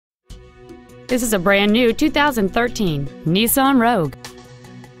This is a brand new 2013 Nissan Rogue.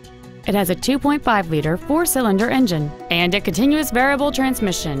 It has a 2.5-liter four-cylinder engine and a continuous variable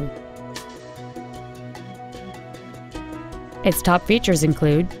transmission. Its top features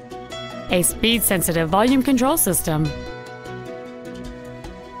include a speed-sensitive volume control system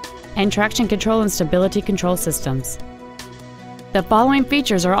and traction control and stability control systems. The following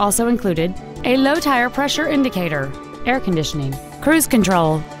features are also included: a low tire pressure indicator, air conditioning, cruise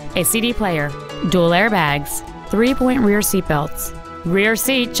control, a CD player, dual airbags, 3-point rear seat belts, rear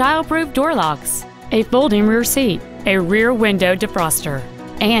seat child-proof door locks, a folding rear seat, a rear window defroster,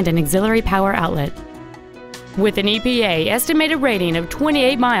 and an auxiliary power outlet. With an EPA estimated rating of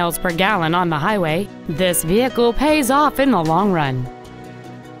 28 miles per gallon on the highway, this vehicle pays off in the long run.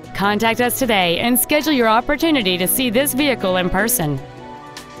 Contact us today and schedule your opportunity to see this vehicle in person.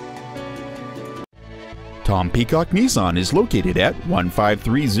 Tom Peacock Nissan is located at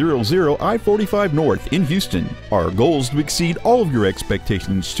 15300 I-45 North in Houston. Our goal is to exceed all of your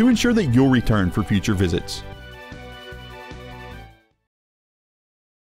expectations to ensure that you'll return for future visits.